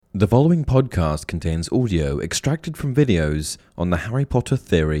The following podcast contains audio extracted from videos on the Harry Potter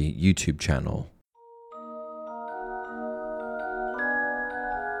Theory YouTube channel.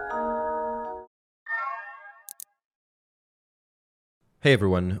 Hey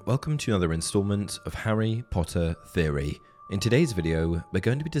everyone, welcome to another installment of Harry Potter Theory. In today's video, we're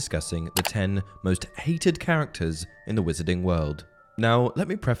going to be discussing the 10 most hated characters in the wizarding world. Now, let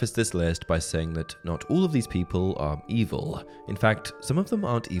me preface this list by saying that not all of these people are evil. In fact, some of them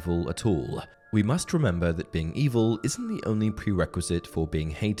aren't evil at all. We must remember that being evil isn't the only prerequisite for being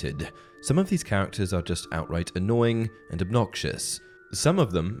hated. Some of these characters are just outright annoying and obnoxious. Some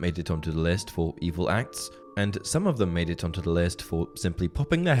of them made it onto the list for evil acts, and some of them made it onto the list for simply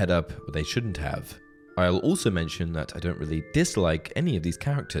popping their head up where they shouldn't have. I'll also mention that I don't really dislike any of these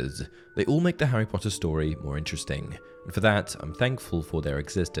characters. They all make the Harry Potter story more interesting, and for that, I'm thankful for their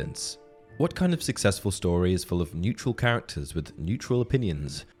existence. What kind of successful story is full of neutral characters with neutral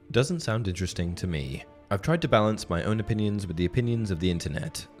opinions? Doesn't sound interesting to me. I've tried to balance my own opinions with the opinions of the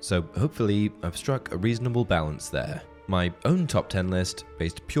internet, so hopefully I've struck a reasonable balance there. My own top 10 list,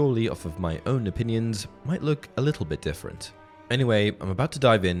 based purely off of my own opinions, might look a little bit different. Anyway, I'm about to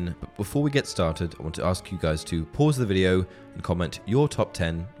dive in, but before we get started, I want to ask you guys to pause the video and comment your top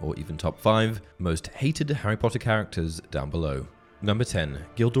 10 or even top 5 most hated Harry Potter characters down below. Number 10,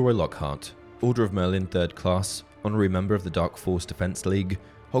 Gilderoy Lockhart, Order of Merlin 3rd Class, Honorary Member of the Dark Force Defense League,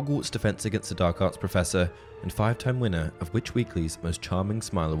 Hogwarts Defense Against the Dark Arts Professor, and 5-time winner of Witch Weekly's Most Charming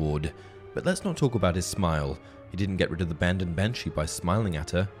Smile Award. But let's not talk about his smile. He didn't get rid of the abandoned Banshee by smiling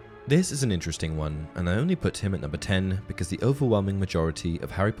at her. This is an interesting one, and I only put him at number 10 because the overwhelming majority of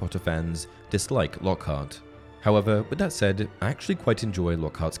Harry Potter fans dislike Lockhart. However, with that said, I actually quite enjoy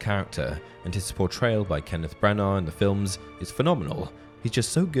Lockhart's character, and his portrayal by Kenneth Branagh in the films is phenomenal. He's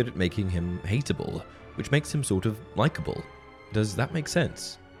just so good at making him hateable, which makes him sort of likable. Does that make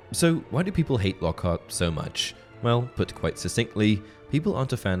sense? So why do people hate Lockhart so much? Well, put quite succinctly, people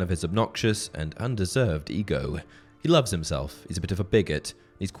aren't a fan of his obnoxious and undeserved ego. He loves himself, he's a bit of a bigot,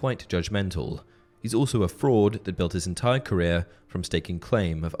 he's quite judgmental. He's also a fraud that built his entire career from staking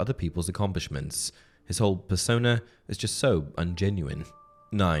claim of other people's accomplishments. His whole persona is just so ungenuine.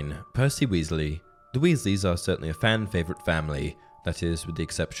 9. Percy Weasley. The Weasleys are certainly a fan-favourite family, that is, with the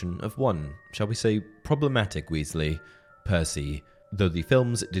exception of one, shall we say, problematic Weasley, Percy. Though the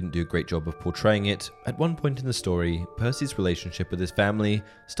films didn't do a great job of portraying it, at one point in the story, Percy's relationship with his family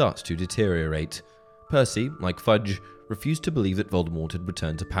starts to deteriorate. Percy, like Fudge, refused to believe that Voldemort had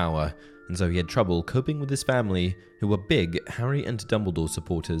returned to power, and so he had trouble coping with his family, who were big Harry and Dumbledore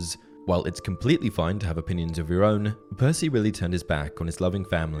supporters. While it's completely fine to have opinions of your own, Percy really turned his back on his loving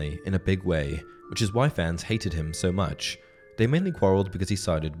family in a big way, which is why fans hated him so much. They mainly quarrelled because he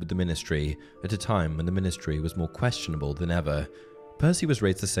sided with the Ministry, at a time when the Ministry was more questionable than ever. Percy was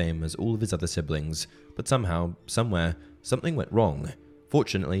raised the same as all of his other siblings, but somehow, somewhere, something went wrong.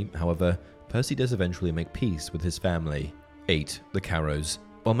 Fortunately, however, Percy does eventually make peace with his family. 8. The Carrows.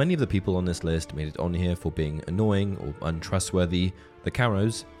 While many of the people on this list made it on here for being annoying or untrustworthy, the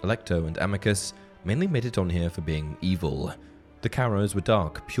Carrows, Alecto and Amicus, mainly made it on here for being evil. The Carrows were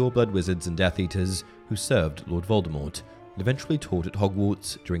dark, pure-blood wizards and Death Eaters who served Lord Voldemort, and eventually taught at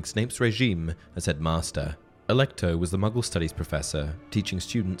Hogwarts during Snape's regime as headmaster. Alecto was the Muggle Studies professor, teaching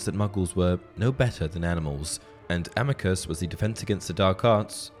students that Muggles were no better than animals, and Amicus was the Defense Against the Dark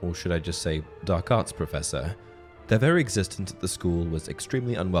Arts, or should I just say, Dark Arts professor. Their very existence at the school was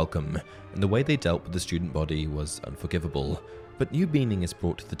extremely unwelcome, and the way they dealt with the student body was unforgivable. But new meaning is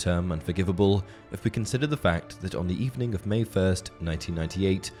brought to the term unforgivable if we consider the fact that on the evening of May 1st,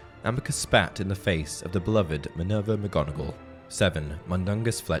 1998, Amicus spat in the face of the beloved Minerva McGonagall. 7.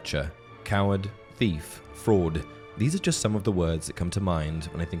 Mundungus Fletcher. Coward, thief, fraud. These are just some of the words that come to mind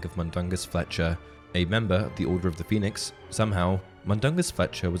when I think of Mundungus Fletcher. A member of the Order of the Phoenix, somehow, Mundungus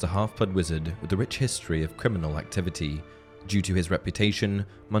Fletcher was a half-blood wizard with a rich history of criminal activity. Due to his reputation,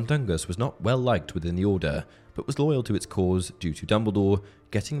 Mundungus was not well liked within the Order, but was loyal to its cause due to Dumbledore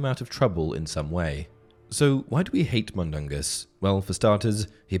getting him out of trouble in some way. So why do we hate Mundungus? Well, for starters,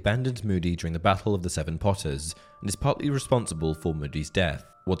 he abandoned Moody during the Battle of the Seven Potters, and is partly responsible for Moody's death.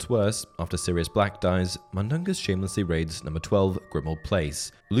 What's worse, after Sirius Black dies, Mundungus shamelessly raids number 12 Grimmauld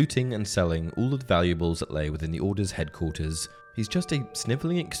Place, looting and selling all of the valuables that lay within the Order's headquarters. He's just a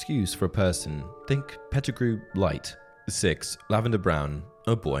snivelling excuse for a person. Think Pettigrew Light. 6. Lavender Brown.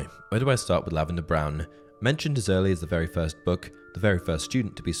 Oh boy, where do I start with Lavender Brown? Mentioned as early as the very first book, the very first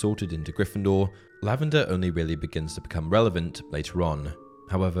student to be sorted into Gryffindor, Lavender only really begins to become relevant later on.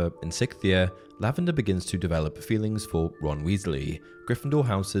 However, in 6th year, Lavender begins to develop feelings for Ron Weasley, Gryffindor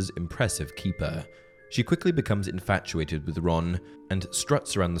House's impressive keeper. She quickly becomes infatuated with Ron and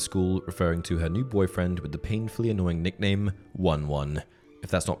struts around the school referring to her new boyfriend with the painfully annoying nickname One. If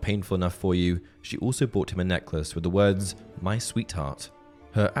that's not painful enough for you, she also bought him a necklace with the words, "My sweetheart."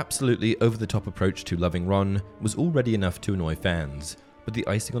 Her absolutely over-the-top approach to loving Ron was already enough to annoy fans, but the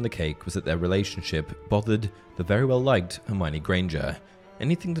icing on the cake was that their relationship bothered the very well-liked Hermione Granger.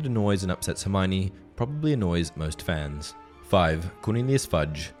 Anything that annoys and upsets Hermione probably annoys most fans. 5. Cornelius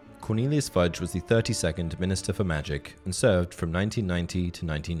Fudge. Cornelius Fudge was the 32nd Minister for Magic and served from 1990 to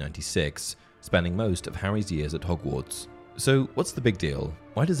 1996, spanning most of Harry's years at Hogwarts. So, what's the big deal?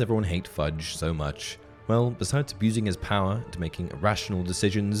 Why does everyone hate Fudge so much? Well, besides abusing his power into making irrational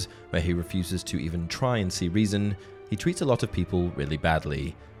decisions where he refuses to even try and see reason, he treats a lot of people really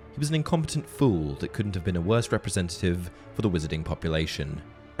badly. He was an incompetent fool that couldn't have been a worse representative for the wizarding population.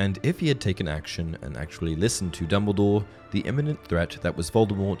 And if he had taken action and actually listened to Dumbledore, the imminent threat that was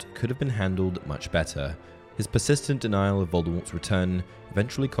Voldemort could have been handled much better. His persistent denial of Voldemort's return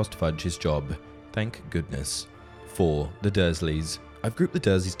eventually cost Fudge his job. Thank goodness. 4. The Dursleys. I've grouped the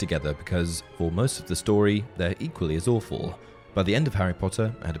Dursleys together because, for most of the story, they're equally as awful. By the end of Harry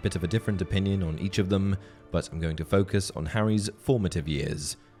Potter, I had a bit of a different opinion on each of them, but I'm going to focus on Harry's formative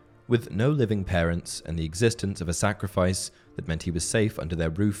years. With no living parents and the existence of a sacrifice that meant he was safe under their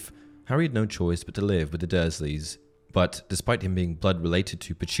roof, Harry had no choice but to live with the Dursleys. But despite him being blood related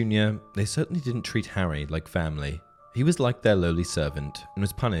to Petunia, they certainly didn't treat Harry like family. He was like their lowly servant and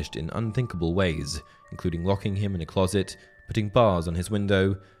was punished in unthinkable ways, including locking him in a closet, putting bars on his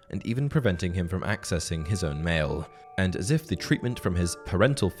window, and even preventing him from accessing his own mail. And as if the treatment from his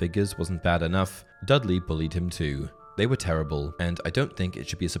parental figures wasn't bad enough, Dudley bullied him too. They were terrible, and I don't think it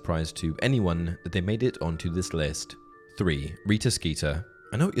should be a surprise to anyone that they made it onto this list. 3. Rita Skeeter.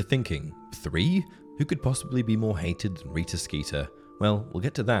 I know what you're thinking. 3? Who could possibly be more hated than Rita Skeeter? Well, we'll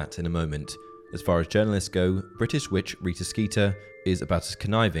get to that in a moment. As far as journalists go, British witch Rita Skeeter is about as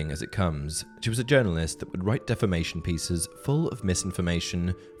conniving as it comes. She was a journalist that would write defamation pieces full of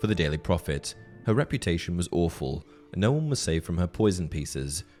misinformation for the Daily Prophet. Her reputation was awful, and no one was safe from her poison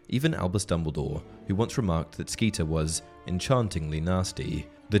pieces, even Albus Dumbledore, who once remarked that Skeeter was enchantingly nasty.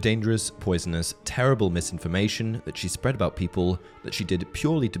 The dangerous, poisonous, terrible misinformation that she spread about people that she did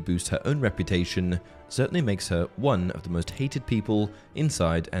purely to boost her own reputation certainly makes her one of the most hated people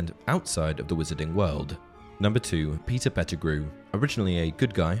inside and outside of the wizarding world. Number 2. Peter Pettigrew. Originally a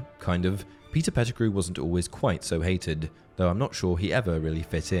good guy, kind of, Peter Pettigrew wasn't always quite so hated, though I'm not sure he ever really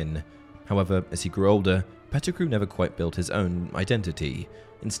fit in. However, as he grew older, Pettigrew never quite built his own identity,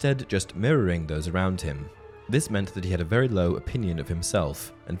 instead just mirroring those around him. This meant that he had a very low opinion of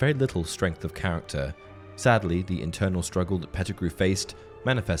himself and very little strength of character. Sadly, the internal struggle that Pettigrew faced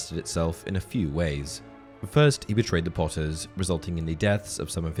manifested itself in a few ways. First, he betrayed the Potters, resulting in the deaths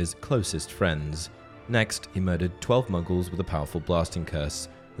of some of his closest friends. Next, he murdered 12 Muggles with a powerful blasting curse,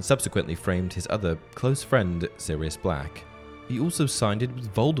 and subsequently framed his other close friend, Sirius Black. He also sided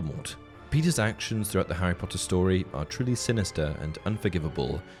with Voldemort. Peter's actions throughout the Harry Potter story are truly sinister and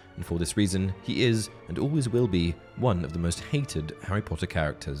unforgivable, and for this reason, he is, and always will be, one of the most hated Harry Potter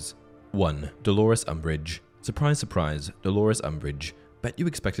characters. 1. Dolores Umbridge. Surprise, surprise, Dolores Umbridge. Bet you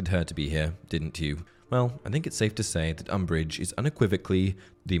expected her to be here, didn't you? Well, I think it's safe to say that Umbridge is unequivocally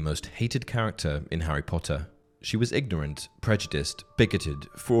the most hated character in Harry Potter. She was ignorant, prejudiced, bigoted,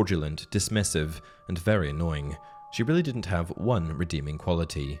 fraudulent, dismissive, and very annoying. She really didn't have one redeeming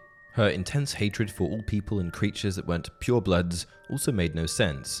quality. Her intense hatred for all people and creatures that weren't purebloods also made no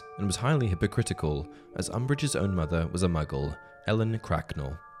sense, and was highly hypocritical, as Umbridge's own mother was a Muggle, Ellen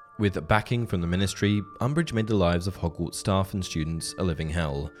Cracknell. With backing from the Ministry, Umbridge made the lives of Hogwarts staff and students a living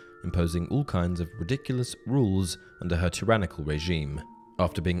hell, imposing all kinds of ridiculous rules under her tyrannical regime.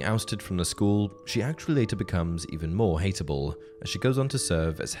 After being ousted from the school, she actually later becomes even more hateable, as she goes on to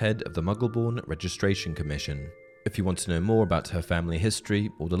serve as head of the Muggleborn Registration Commission. If you want to know more about her family history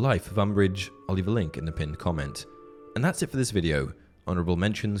or the life of Umbridge, I'll leave a link in the pinned comment. And that's it for this video. Honourable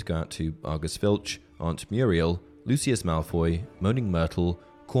mentions go out to Argus Filch, Aunt Muriel, Lucius Malfoy, Moaning Myrtle,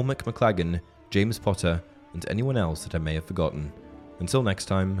 Cormac McLaggen, James Potter, and anyone else that I may have forgotten. Until next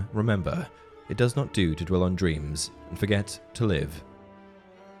time, remember, it does not do to dwell on dreams and forget to live.